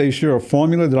sometimes they share a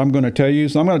formula that I'm going to tell you.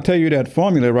 So I'm going to tell you that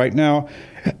formula right now.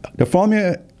 The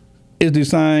formula is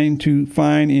designed to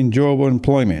find enjoyable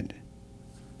employment.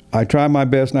 I try my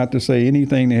best not to say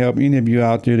anything to help any of you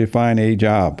out there to find a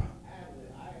job,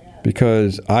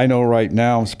 because I know right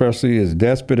now, especially as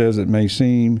desperate as it may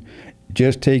seem,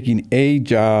 just taking a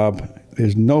job,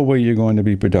 there's no way you're going to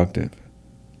be productive,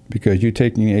 because you're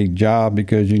taking a job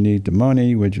because you need the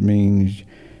money, which means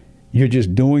you're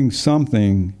just doing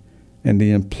something, and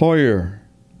the employer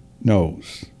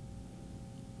knows.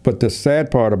 But the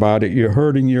sad part about it, you're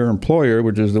hurting your employer,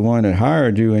 which is the one that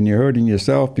hired you, and you're hurting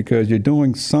yourself because you're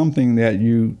doing something that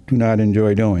you do not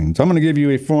enjoy doing. So I'm going to give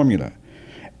you a formula,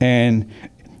 and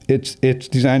it's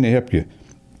designed to help you.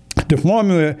 The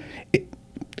formula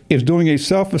is doing a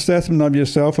self-assessment of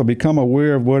yourself or become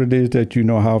aware of what it is that you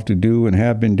know how to do and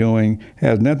have been doing. It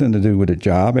has nothing to do with a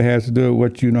job. It has to do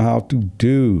with what you know how to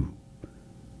do.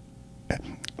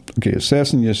 Okay,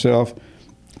 assessing yourself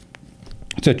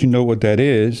so that you know what that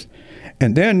is,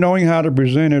 and then knowing how to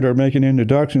present it or make an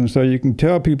introduction so you can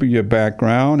tell people your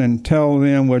background and tell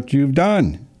them what you've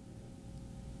done.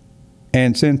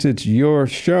 And since it's your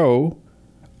show,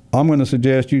 I'm going to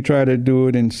suggest you try to do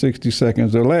it in 60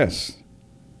 seconds or less.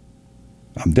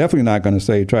 I'm definitely not going to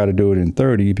say try to do it in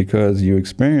 30 because you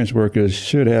experienced workers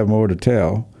should have more to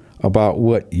tell about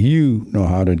what you know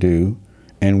how to do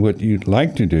and what you'd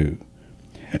like to do.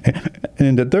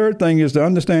 And the third thing is to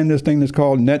understand this thing that's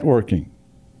called networking.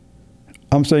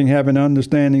 I'm saying have an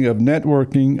understanding of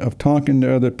networking, of talking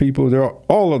to other people.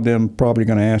 All of them probably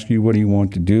going to ask you, what do you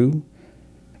want to do?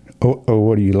 Or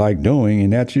what do you like doing?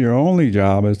 And that's your only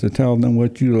job, is to tell them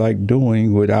what you like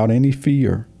doing without any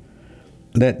fear.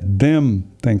 Let them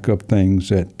think of things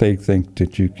that they think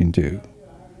that you can do.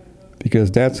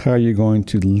 Because that's how you're going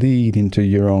to lead into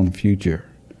your own future.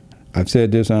 I've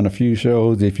said this on a few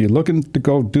shows. If you're looking to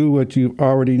go do what you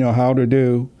already know how to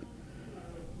do,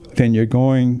 then you're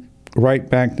going right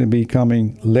back to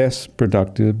becoming less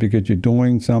productive because you're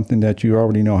doing something that you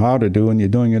already know how to do, and you're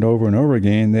doing it over and over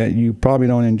again that you probably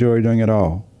don't enjoy doing at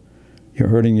all. You're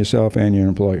hurting yourself and your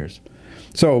employers.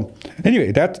 So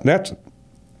anyway, that's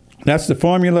the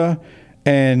formula,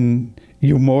 and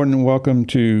you're more than welcome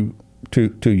to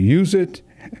use it,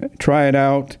 try it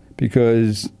out,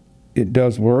 because it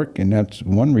does work, and that's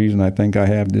one reason I think I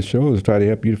have this show, is to try to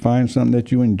help you find something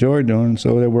that you enjoy doing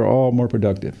so that we're all more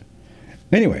productive.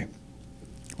 Anyway,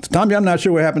 Tommy, I'm not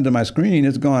sure what happened to my screen.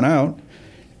 It's gone out.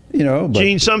 But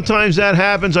Gene, sometimes that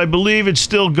happens. I believe it's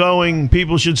still going.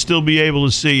 People should still be able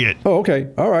to see it. Oh, okay.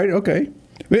 All right, okay.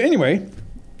 But anyway,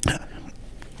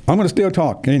 I'm going to still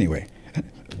talk anyway.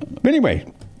 But anyway,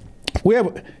 we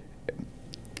have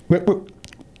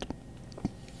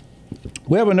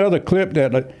another clip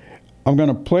that I'm going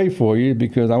to play for you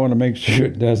because I want to make sure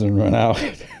it doesn't run out.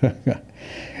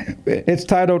 It's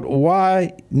titled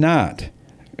 "Why Not?"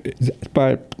 It's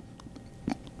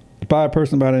by a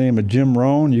person by the name of Jim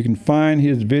Rohn. You can find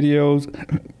his videos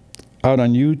out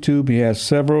on YouTube. He has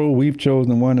several. We've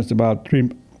chosen one that's about 3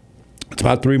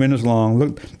 minutes long.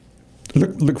 Look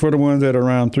for the ones that are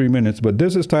around 3 minutes. But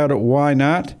this is titled "Why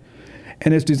Not?"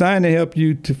 And it's designed to help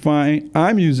you to find,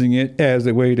 I'm using it as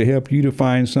a way to help you to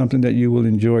find something that you will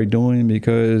enjoy doing,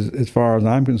 because as far as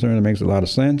I'm concerned, it makes a lot of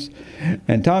sense.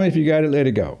 And Tommy, if you got it, let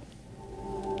it go.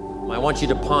 I want you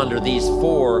to ponder these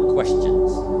 4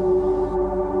 questions.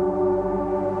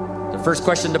 The first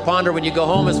question to ponder when you go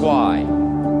home is why?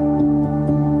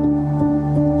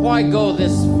 Why go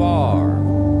this far?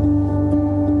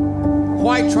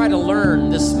 Why try to learn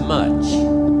this much?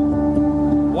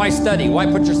 Why study? Why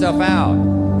put yourself out?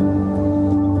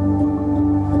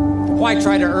 Why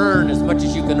try to earn as much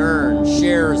as you can earn,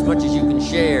 share as much as you can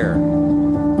share?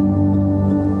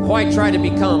 Why try to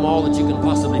become all that you can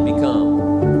possibly become?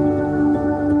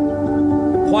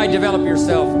 Why develop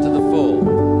yourself to the full?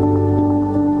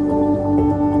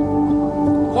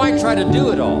 Why try to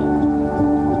do it all?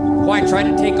 Why try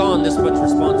to take on this much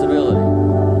responsibility?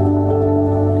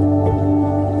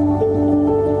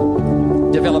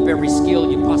 Develop every skill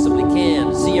you possibly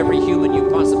can. See every human you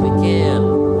possibly can.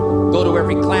 Go to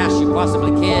every class you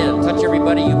possibly can. Touch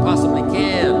everybody you possibly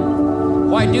can.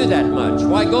 Why do that much?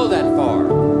 Why go that far?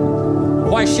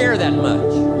 Why share that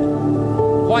much?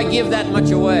 Why give that much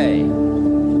away?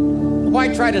 Why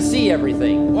try to see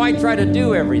everything? Why try to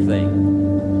do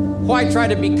everything? Why try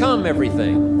to become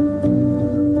everything?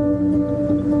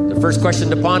 The first question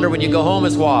to ponder when you go home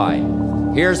is why.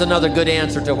 Here's another good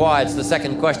answer to why. It's the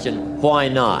second question. Why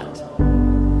not?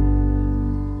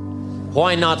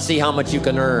 Why not see how much you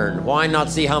can earn? Why not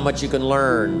see how much you can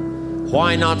learn?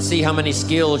 Why not see how many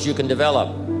skills you can develop?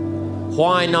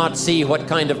 Why not see what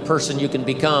kind of person you can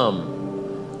become?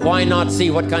 Why not see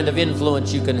what kind of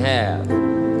influence you can have?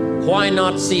 Why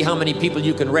not see how many people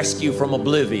you can rescue from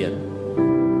oblivion?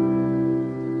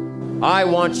 I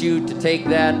want you to take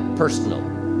that personal.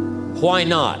 Why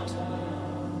not?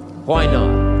 Why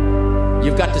not?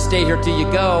 You've got to stay here till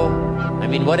you go. I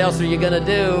mean, what else are you going to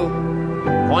do?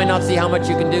 Why not see how much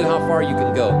you can do, how far you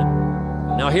can go?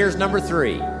 Now here's number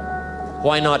 3.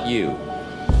 Why not you?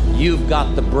 You've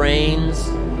got the brains.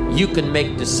 You can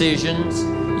make decisions.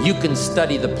 You can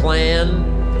study the plan.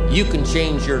 You can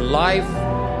change your life.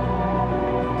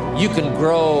 You can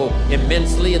grow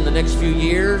immensely in the next few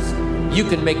years. You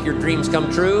can make your dreams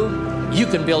come true. You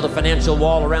can build a financial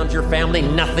wall around your family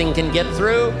nothing can get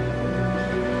through.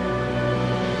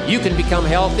 You can become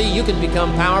healthy. You can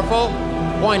become powerful.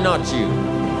 Why not you?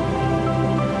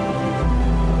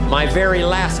 My very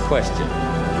last question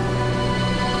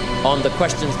on the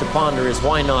questions to ponder is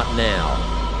why not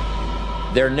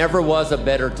now? There never was a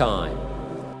better time.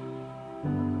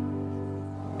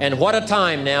 And what a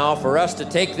time now for us to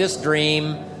take this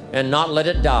dream and not let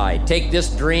it die. Take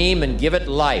this dream and give it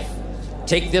life.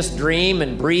 Take this dream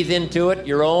and breathe into it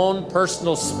your own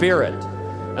personal spirit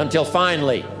until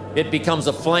finally it becomes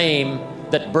a flame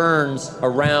that burns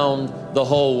around the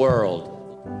whole world.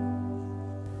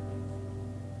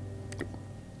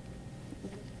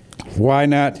 Why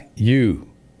not you?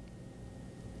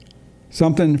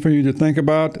 Something for you to think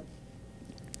about.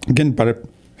 Again, by the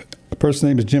person's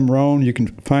name is Jim Rohn. You can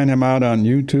find him out on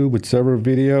YouTube with several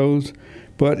videos.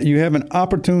 But you have an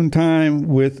opportune time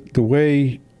with the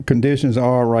way conditions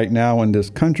are right now in this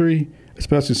country,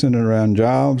 especially centered around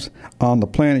jobs on the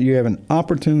planet. You have an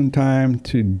opportune time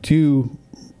to do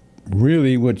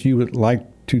really what you would like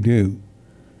to do,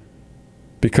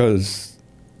 because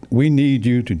we need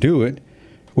you to do it.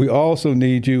 We also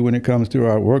need you when it comes to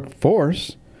our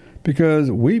workforce,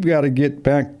 because we've got to get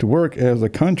back to work as a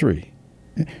country.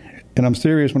 And I'm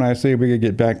serious when I say we got to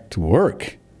get back to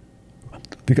work,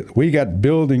 because we got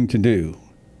building to do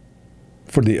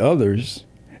for the others,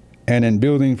 and in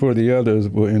building for the others,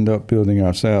 we'll end up building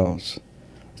ourselves.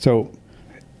 So,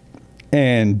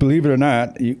 and believe it or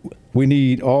not, we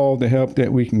need all the help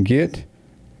that we can get.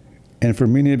 And for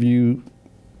many of you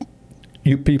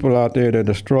people out there that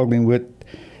are struggling with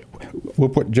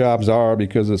what jobs are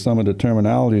because of some of the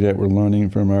terminology that we're learning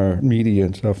from our media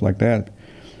and stuff like that.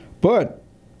 But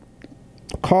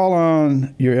call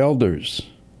on your elders.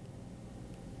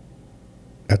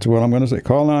 That's what I'm going to say.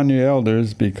 Call on your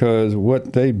elders, because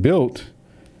what they built,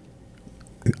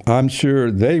 I'm sure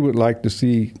they would like to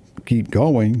see keep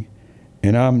going.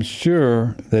 And I'm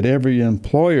sure that every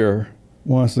employer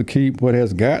wants to keep what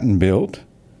has gotten built.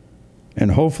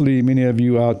 And hopefully many of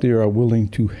you out there are willing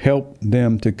to help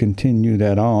them to continue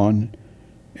that on.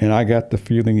 And I got the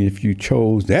feeling if you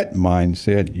chose that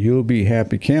mindset, you'll be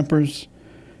happy campers.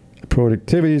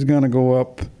 Productivity is going to go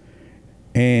up.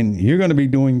 And you're going to be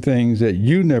doing things that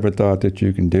you never thought that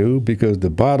you can do, because the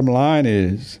bottom line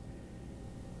is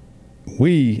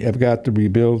we have got to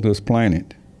rebuild this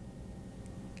planet.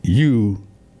 You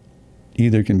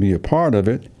either can be a part of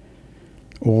it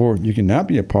or you cannot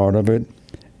be a part of it.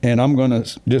 And I'm going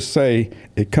to just say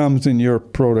it comes in your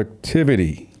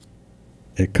productivity.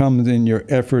 It comes in your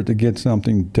effort to get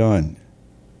something done.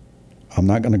 I'm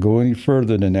not going to go any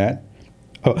further than that.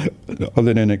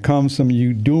 Other than it comes from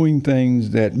you doing things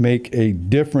that make a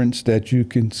difference that you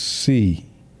can see.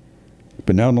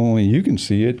 But not only you can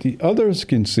see it, the others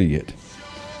can see it.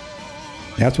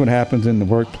 That's what happens in the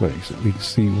workplace. We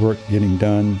see work getting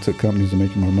done, so companies are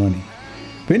making more money.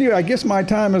 But anyway, I guess my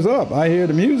time is up. I hear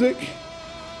the music.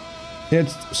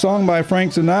 It's a song by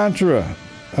Frank Sinatra,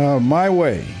 My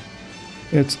Way.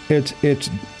 It's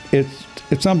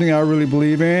something I really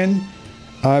believe in.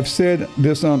 I've said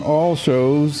this on all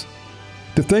shows.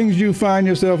 The things you find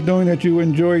yourself doing that you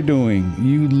enjoy doing,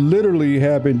 you literally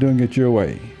have been doing it your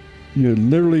way. You're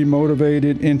literally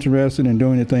motivated, interested in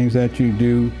doing the things that you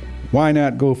do. Why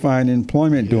not go find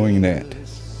employment doing that?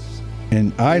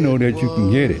 And I know that you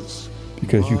can get it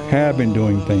because you have been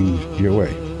doing things your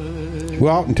way. Go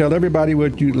out and tell everybody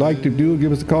what you'd like to do.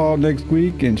 Give us a call next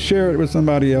week and share it with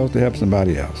somebody else to help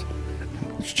somebody else.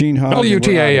 It's Gene Hodge.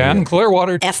 WTAN,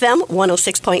 Clearwater. FM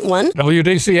 106.1.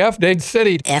 WDCF, Dade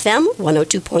City. FM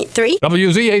 102.3.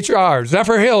 WZHR,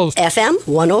 Zephyr Hills. FM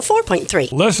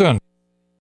 104.3. Listen.